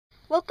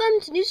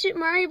Welcome to New Super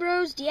Mario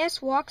Bros. DS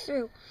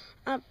walkthrough.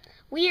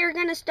 We are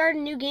gonna start a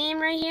new game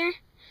right here.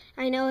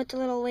 I know it's a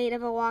little late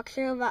of a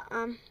walkthrough, but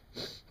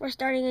we're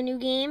starting a new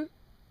game.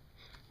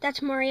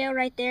 That's Mario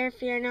right there.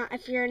 If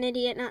you're an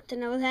idiot not to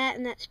know that,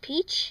 and that's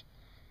Peach.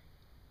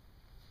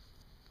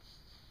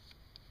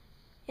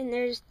 And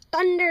there's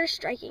thunder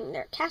striking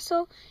their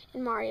castle,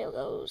 and Mario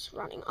goes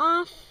running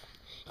off,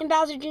 and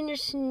Bowser Jr.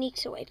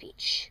 sneaks away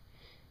Peach.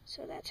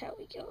 So that's how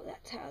we go.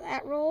 That's how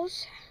that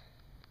rolls.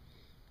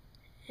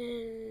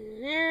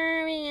 And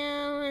there we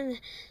go, and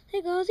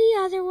they go the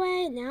other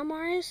way. Now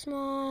Mario's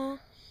small,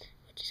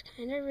 which is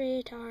kind of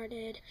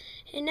retarded.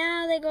 And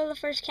now they go to the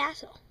first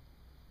castle.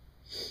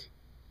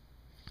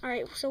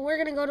 Alright, so we're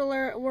going to go to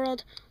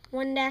World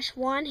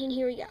 1-1, and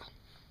here we go.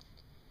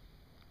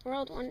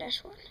 World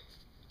 1-1.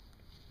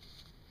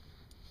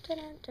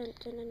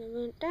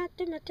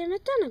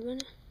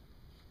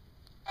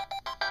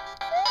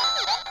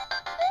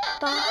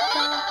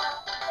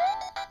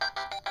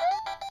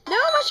 No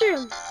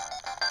mushroom!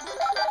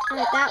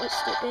 Alright, that was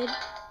stupid.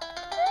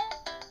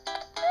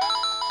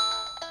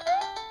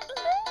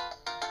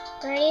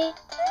 Brady?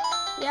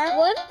 Yeah?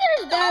 What if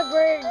there's bad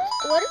words?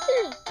 What if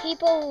there's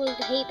people who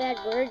hate bad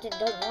words and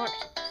don't watch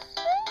this?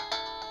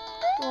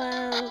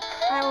 Well,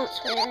 I won't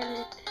swear in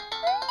it.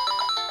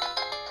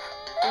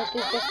 Like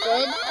you just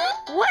did?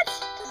 What?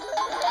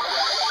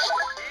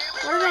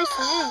 What did I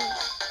say?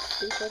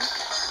 Stupid.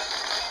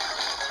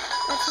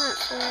 That's not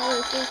swear,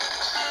 Lucy.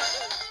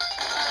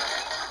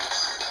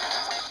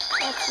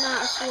 That's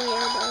not a swear,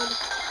 bud.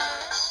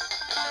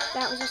 If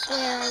that was a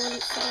swear, I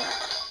wouldn't say it.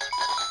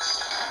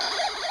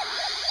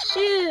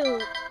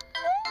 Shoot!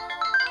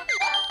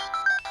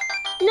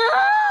 No!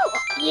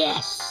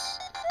 Yes!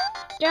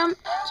 Jump,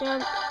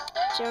 jump,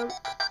 jump.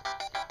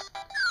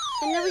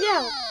 And there we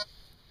go.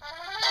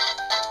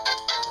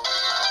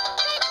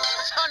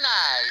 So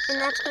nice. And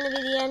that's going to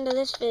be the end of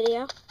this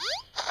video.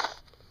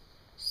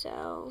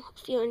 So,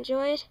 if you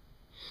enjoyed.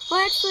 Well,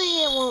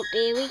 actually, it won't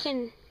be. We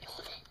can...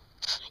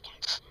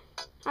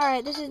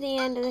 Alright, this is the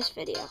end of this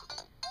video.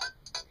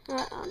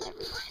 Oh, never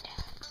mind.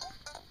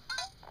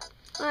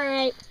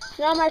 Alright,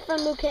 now my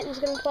friend Luke Hinton's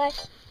going to play.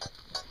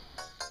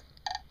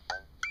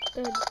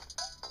 Good. Here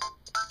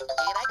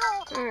I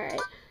go.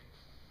 Alright.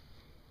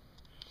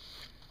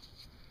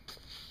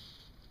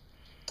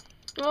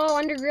 Oh,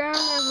 underground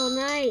level,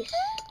 nice.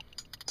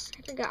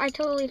 I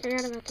totally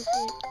forgot about this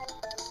game.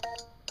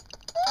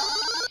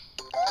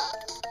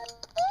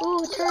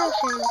 Ooh, turtle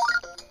shell.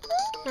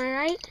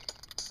 Alright?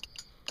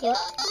 Yep.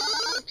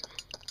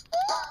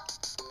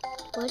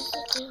 What does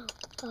it do?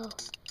 Oh.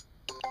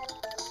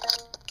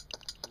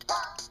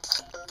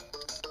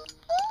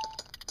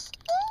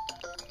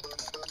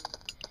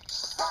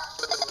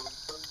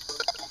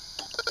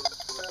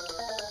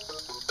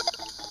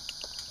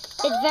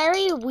 It's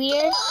very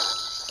weird.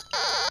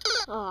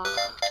 Oh.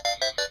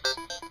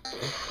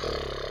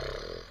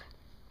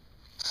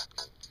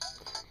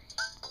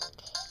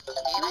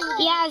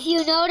 Yeah, if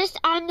you noticed,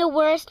 I'm the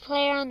worst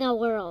player in the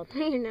world.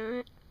 No, you're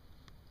not.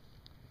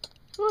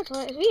 Oh, it's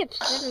like, we have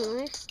 7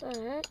 lives. What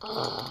the heck?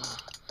 Oh.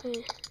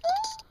 Yeah.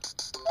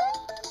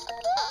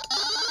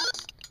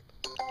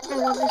 I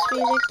love this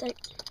music. Like,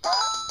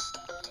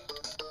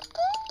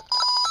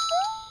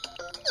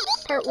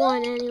 part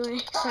 1, anyway.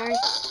 Sorry.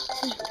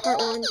 This is part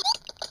 1.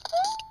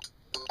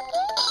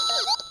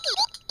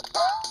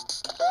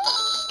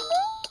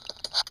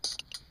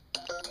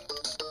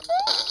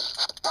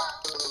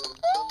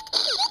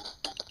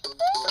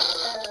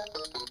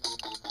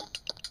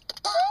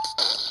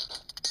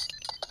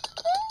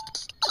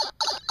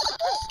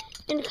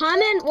 And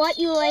comment what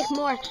you like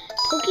more,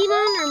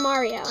 Pokemon or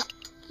Mario.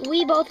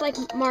 We both like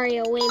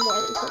Mario way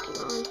more than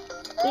Pokemon.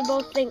 We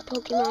both think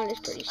Pokemon is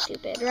pretty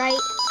stupid, right?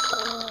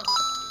 Oh.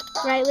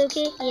 Right,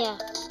 Lukey? Yeah.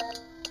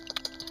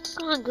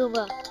 Come on,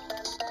 Goomba.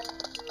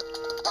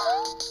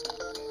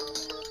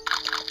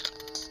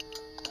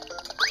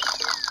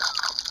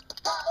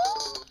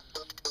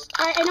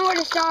 Alright, I know where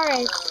the star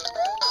is.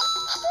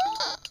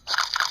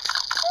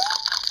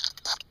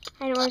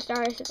 I know where the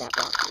star is at that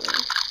block, man.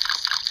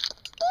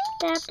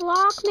 That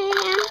block,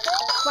 man.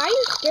 Why are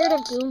you scared of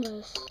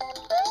Goombas?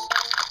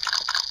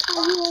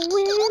 Are you a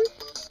win?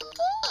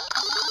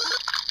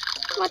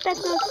 What,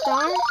 that's no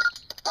star?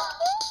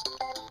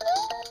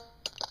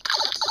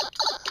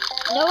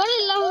 Know what I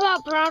love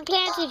about brown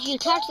plants? If you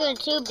touch the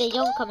tube, they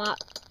don't come up.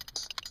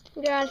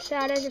 Yeah,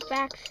 that is a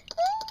fact.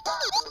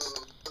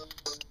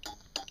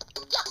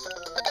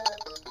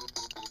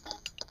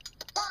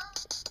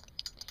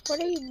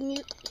 What are you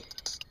mute?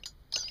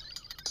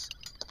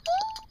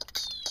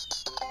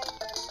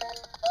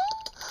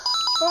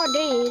 Oh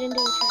dang, you didn't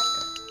do the trick.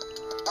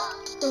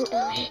 Oh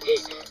die.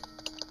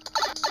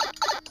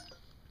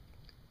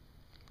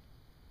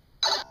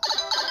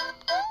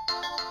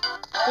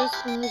 This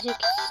music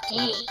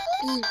stinks.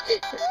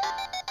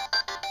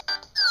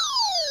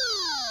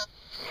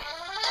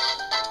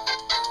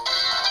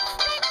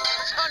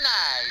 So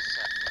nice.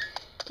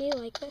 Do you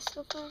like this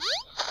so far?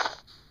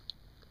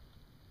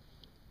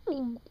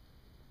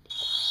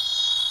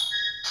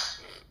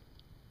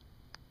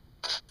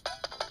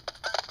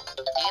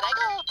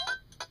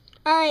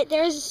 Alright,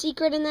 there is a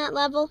secret in that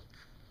level.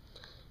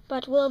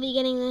 But we'll be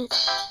getting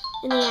this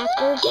in the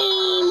after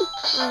game.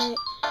 Alright,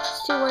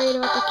 just too worried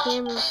about the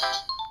camera.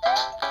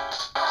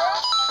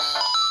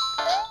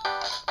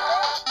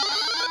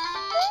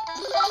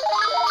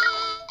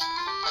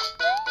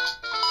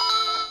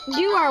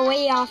 You are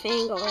way off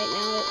angle right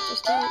now,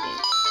 just telling you.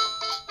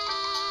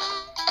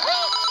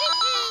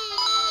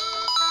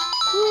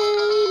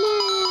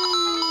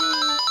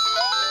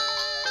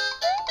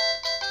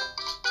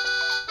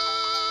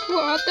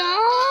 What the?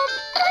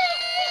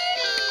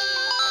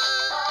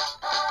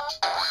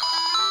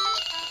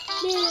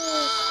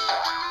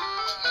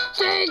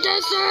 Take the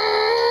six!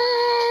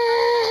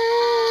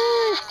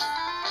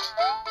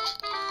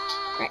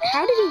 Right,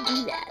 how did he do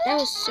that? That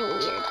was so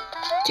weird.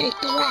 Take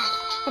the wrath.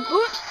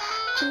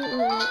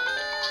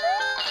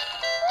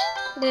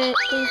 The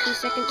 30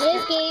 seconds.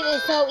 This game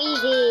is so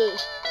easy.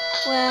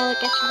 Well, it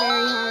gets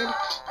very hard.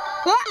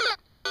 What?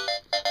 I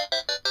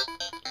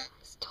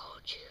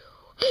told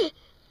you.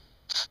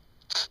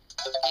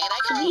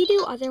 Should we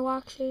do other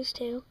walkthroughs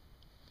too?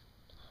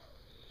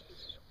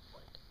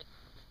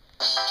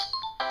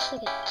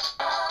 Look at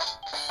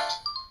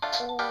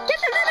Get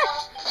the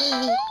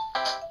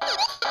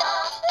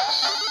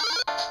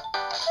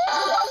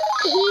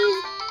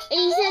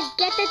he said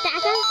get the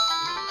dagger.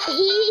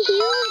 He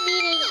was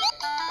meaning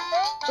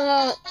a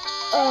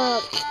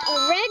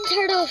red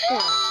turtle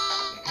shell.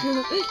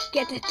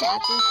 Get the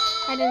data.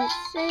 I didn't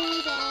say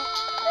that.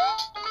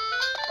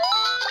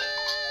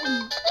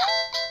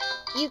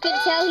 You can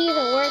tell he's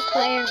the worst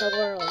player in the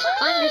world.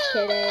 I'm just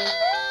kidding.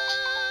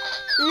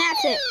 And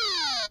that's it.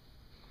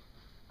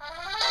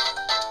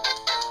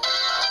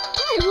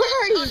 Hey,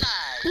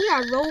 we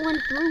are rolling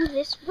through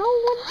this. We're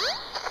rolling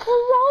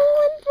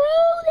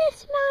through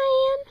this,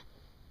 man.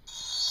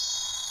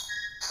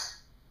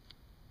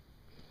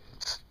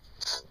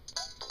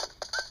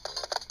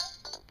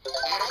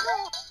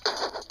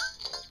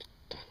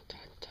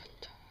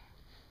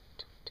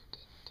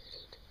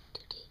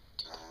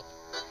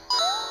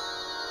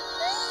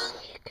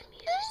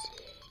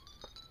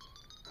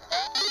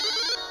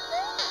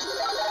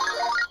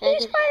 Hey,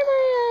 Spider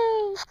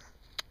Mario!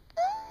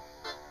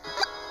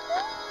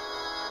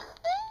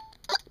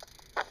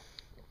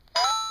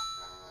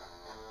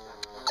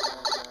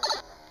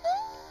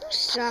 You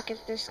suck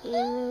at this game,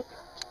 Luke.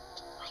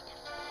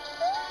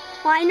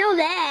 Well, I know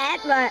that,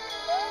 but...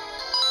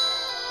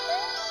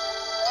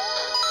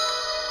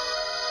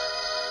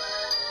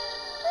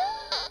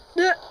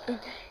 Okay.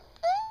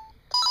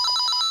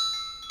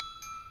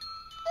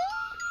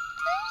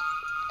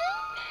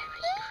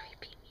 Very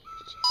creepy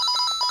music.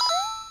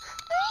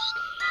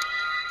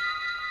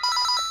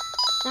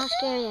 Not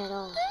scary at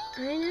all. I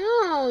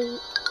know.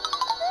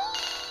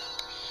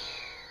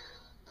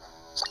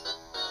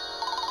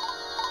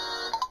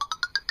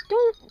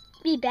 Don't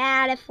be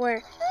bad if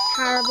we're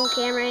horrible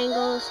camera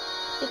angles,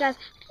 because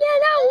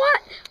you know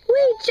what?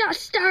 We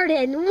just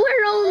started.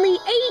 We're only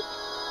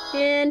 8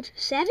 and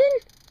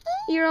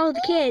 7-year-old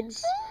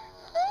kids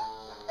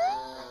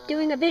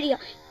doing a video.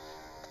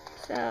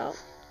 So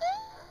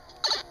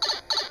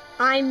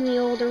I'm the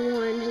older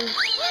one.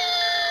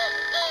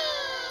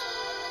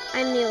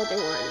 I'm the older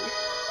one.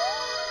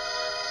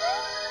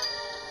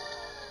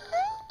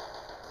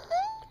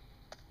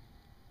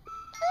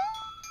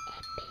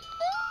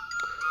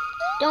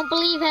 Don't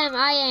believe him,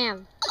 I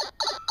am.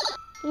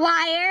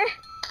 Liar!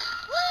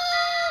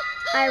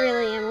 I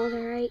really am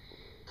older, right?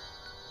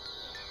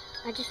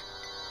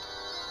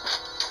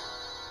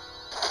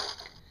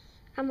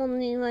 I'm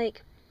only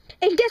like...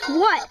 And guess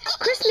what?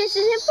 Christmas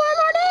is in 4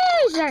 more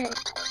days! Alright.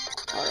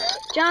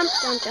 Jump,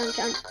 jump, jump,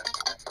 jump.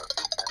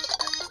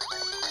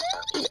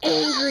 He's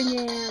angry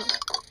now.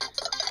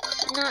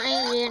 I'm not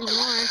angry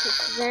anymore.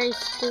 It's very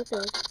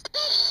stupid.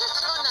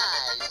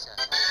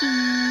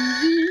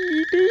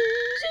 Easy peasy.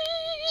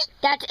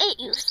 That's it,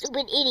 you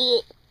stupid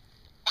idiot.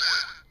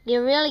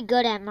 You're really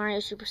good at Mario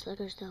Super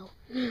Slickers, though.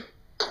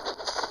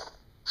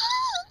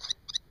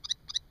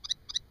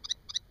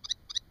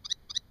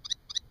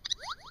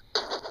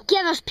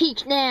 Give us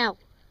Peach now.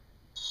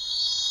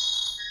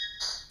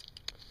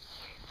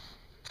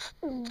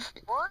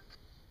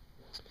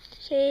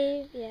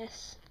 Save,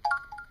 yes.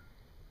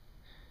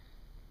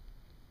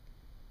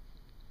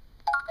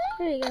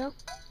 There you go.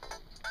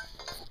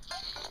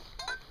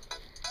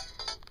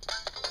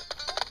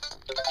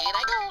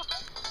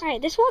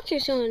 Alright, this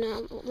walkthrough's going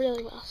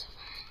really well so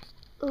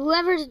far.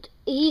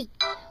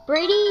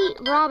 Brady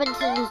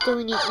Robinson is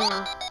doing it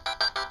now.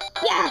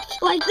 Yeah,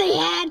 like they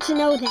had to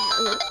know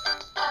that.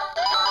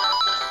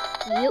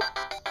 Yep.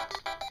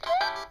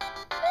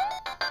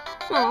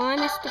 Oh, I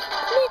missed the...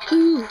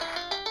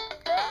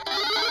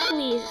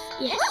 Please,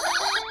 yes.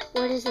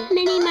 What is it?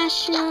 Mini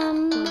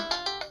mushroom.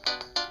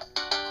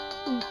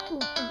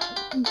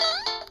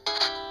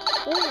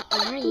 Where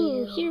are you?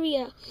 Ooh, here we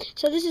go.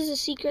 So this is a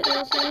secret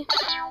little thing.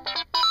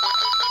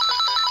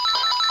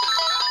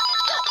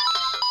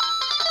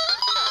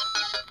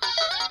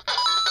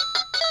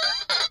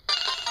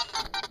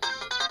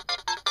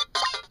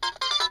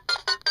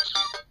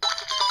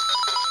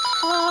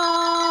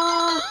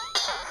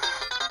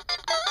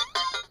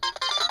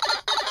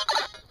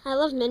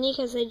 those mini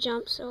because they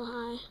jump so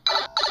high.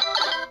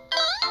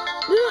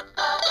 You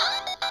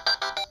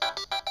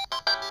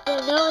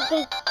know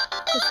the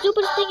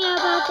stupidest thing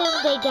about them,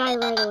 they die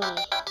right away.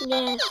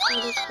 Yes,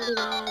 that is pretty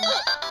bad.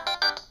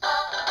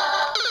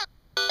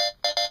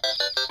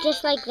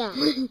 Just like that.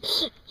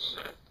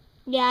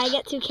 Yeah, I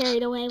get too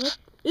carried away with.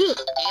 Ooh. Here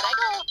I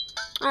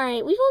go.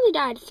 Alright, we've only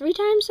died 3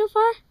 times so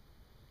far.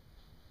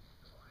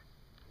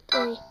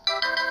 3.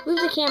 Move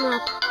the camera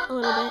up a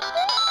little bit.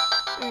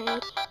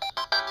 Alright.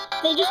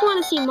 They just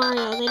want to see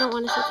Mario. They don't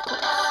want to see the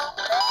course.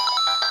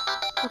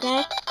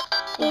 Okay?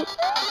 Okay.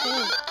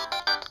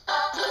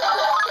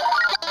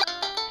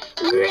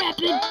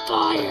 Rapid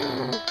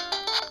fire!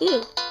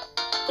 Ew.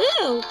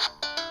 Ew!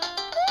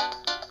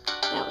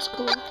 That was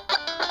cool.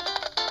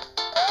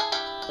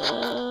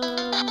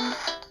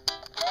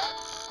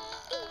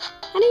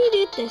 How do you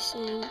do this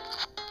thing?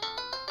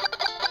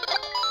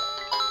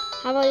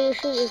 How about you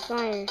shoot your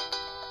fire?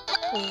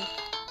 Yeah.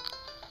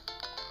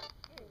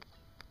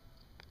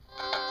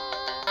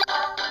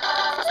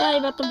 Sorry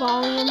about the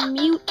volume.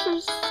 Mute for a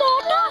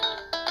second.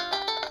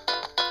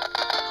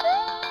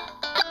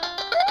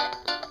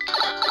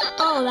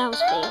 Oh, that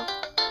was fail.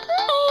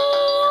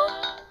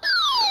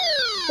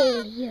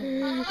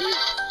 Failure.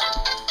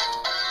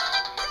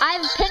 I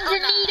have pins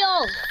and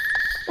needles.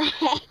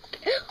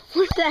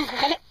 What the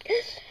heck?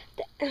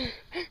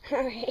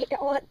 Alright,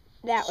 what?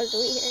 That was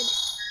weird.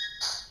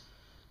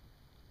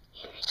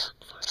 Here I come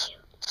for you.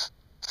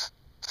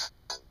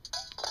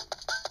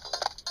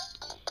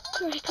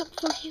 Here I come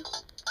for you.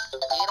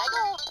 Here I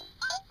go.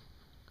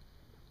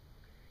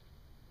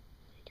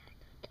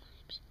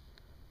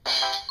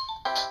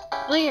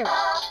 Where?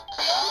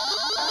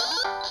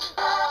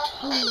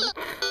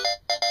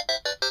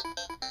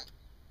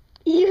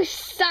 You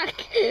suck.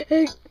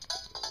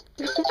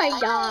 Oh my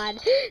god.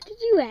 Did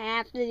you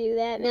have to do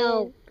that, man?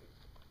 No.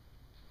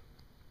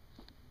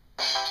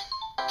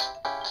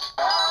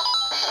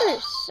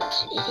 You're such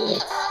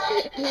idiots. I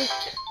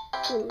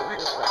don't want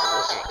to do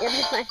that. You're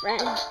just my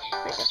friend. My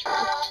best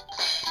friend.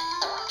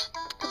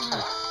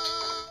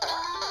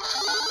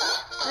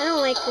 I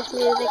don't like this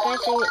music. I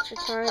think it's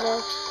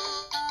retarded.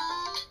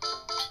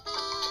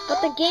 But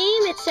the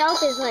game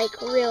itself is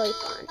like really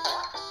fun.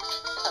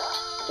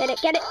 Get it,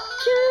 get it.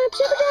 Jump,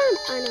 super jump.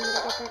 I know how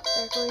to get that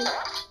star coin.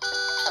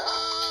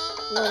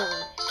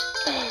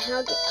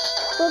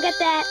 We'll get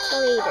that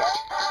later.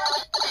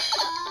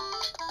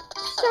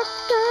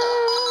 Sucker!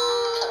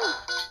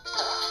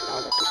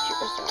 All the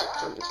Pikachu's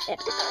are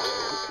epic.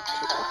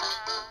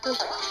 I'm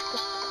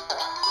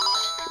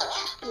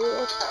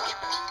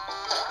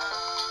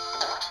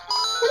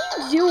What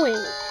are you doing?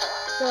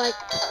 You're like,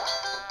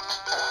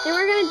 then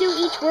we're gonna do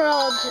each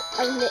world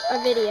a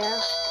video.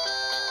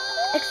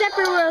 Except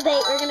for World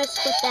 8, we're gonna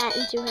split that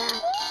in 2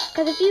 halves.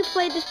 Because if you've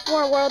played this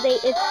before, World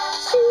 8 is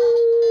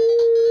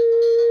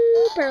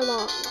super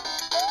long.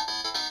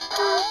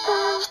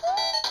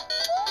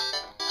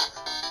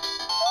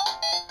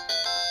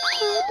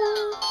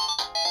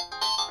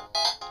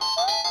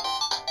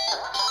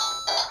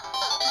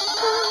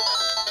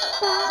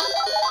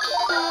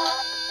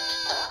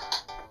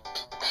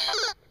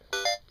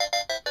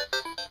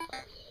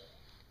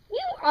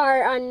 You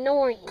are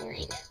annoying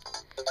right now.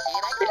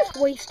 You're just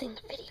wasting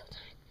the video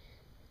time.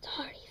 It's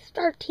already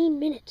 13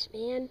 minutes,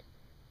 man.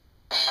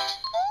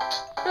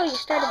 Oh, you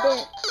started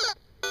there.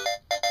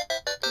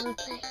 Wanna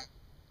play?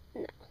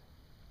 No.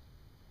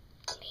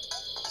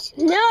 Please.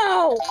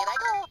 No! Here I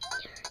go.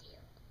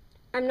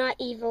 I'm not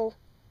evil.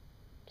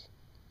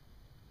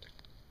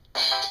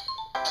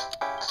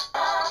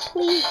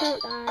 Please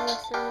don't die,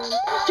 son.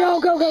 Joe,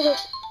 go, go, go.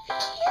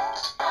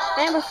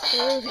 I almost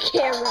threw the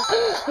camera.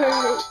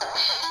 Alright.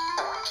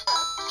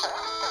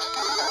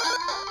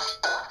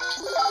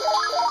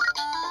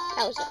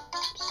 That was a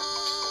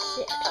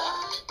sick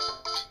shot.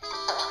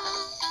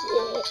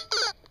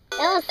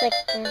 That was like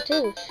fun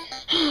too.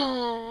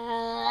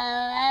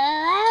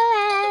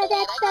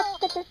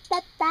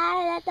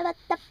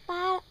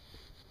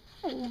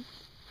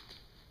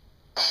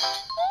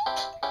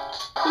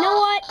 You know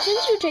what?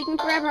 Since you're taking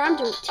forever, I'm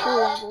doing 2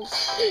 levels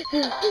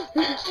in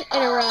a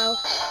row.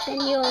 Then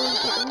you only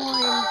get 1.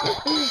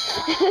 Is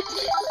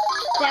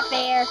that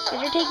fair?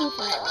 Because you're taking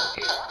forever.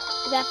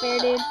 Is that fair,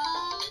 dude?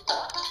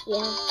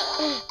 Yeah.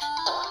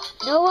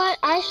 You know what?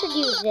 I should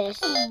use this,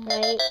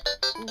 right?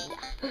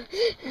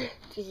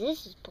 Because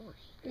this is boring.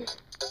 Here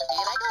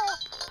I go.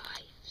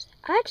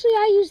 Actually,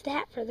 I use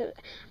that for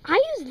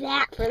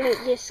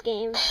this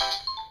game.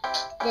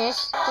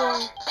 This?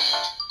 Yeah.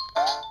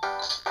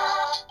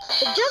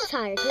 It jumps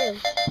higher too.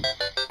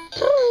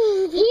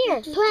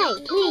 Here, play,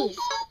 please.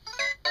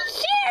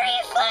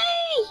 Seriously?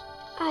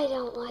 I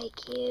don't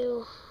like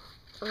you.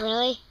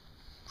 Really?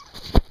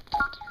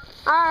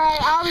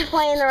 Alright, I'll be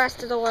playing the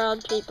rest of the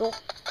world, people.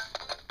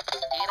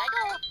 Here I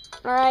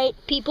go. Alright?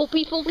 People.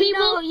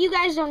 No, you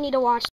guys don't need to watch